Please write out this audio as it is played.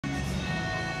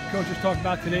Coach, just talk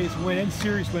about today's win and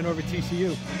series win over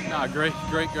TCU. Nah, great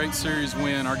series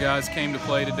win. Our guys came to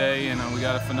play today, and we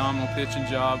got a phenomenal pitching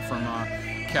job from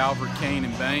Calvert, Kane,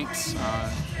 and Banks.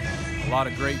 A lot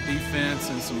of great defense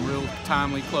and some real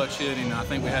timely clutch hitting. I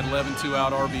think we had 11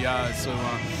 two-out RBIs. So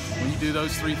when you do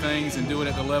those three things and do it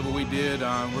at the level we did,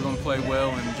 we're going to play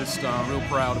well, and just real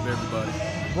proud of everybody.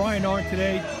 Brian Arndt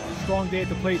today, strong day at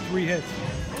the plate, 3 hits.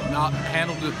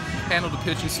 Handled the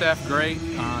pitching staff great,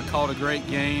 called a great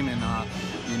game, and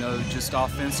just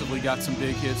offensively got some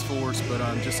big hits for us. But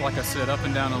just like I said, up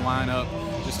and down the lineup,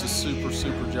 just a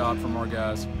super job from our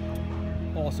guys.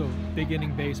 Also, big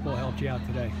inning baseball helped you out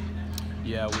today.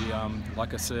 Yeah, we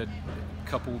like I said,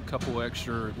 couple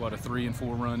extra, a 3- and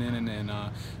 4-run inning,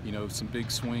 and some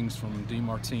big swings from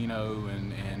DiMartino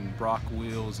and Brock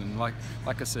Wheels, and like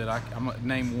I said, I'm gonna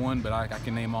name one, but I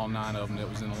can name all 9 of them that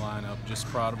was in the lineup. Just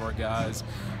proud of our guys,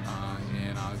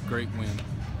 and great win.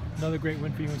 Another great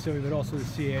win for you and Sylvia, but also the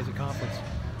CA as a conference.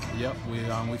 Yep,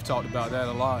 we've talked about that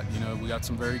a lot. We got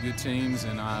some very good teams,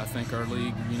 and I think our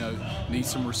league, needs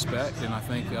some respect. And I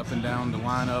think up and down the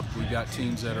lineup, we got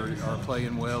teams that are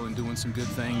playing well and doing some good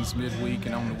things midweek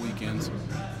and on the weekends.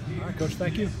 All right, Coach,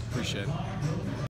 thank you. Appreciate it.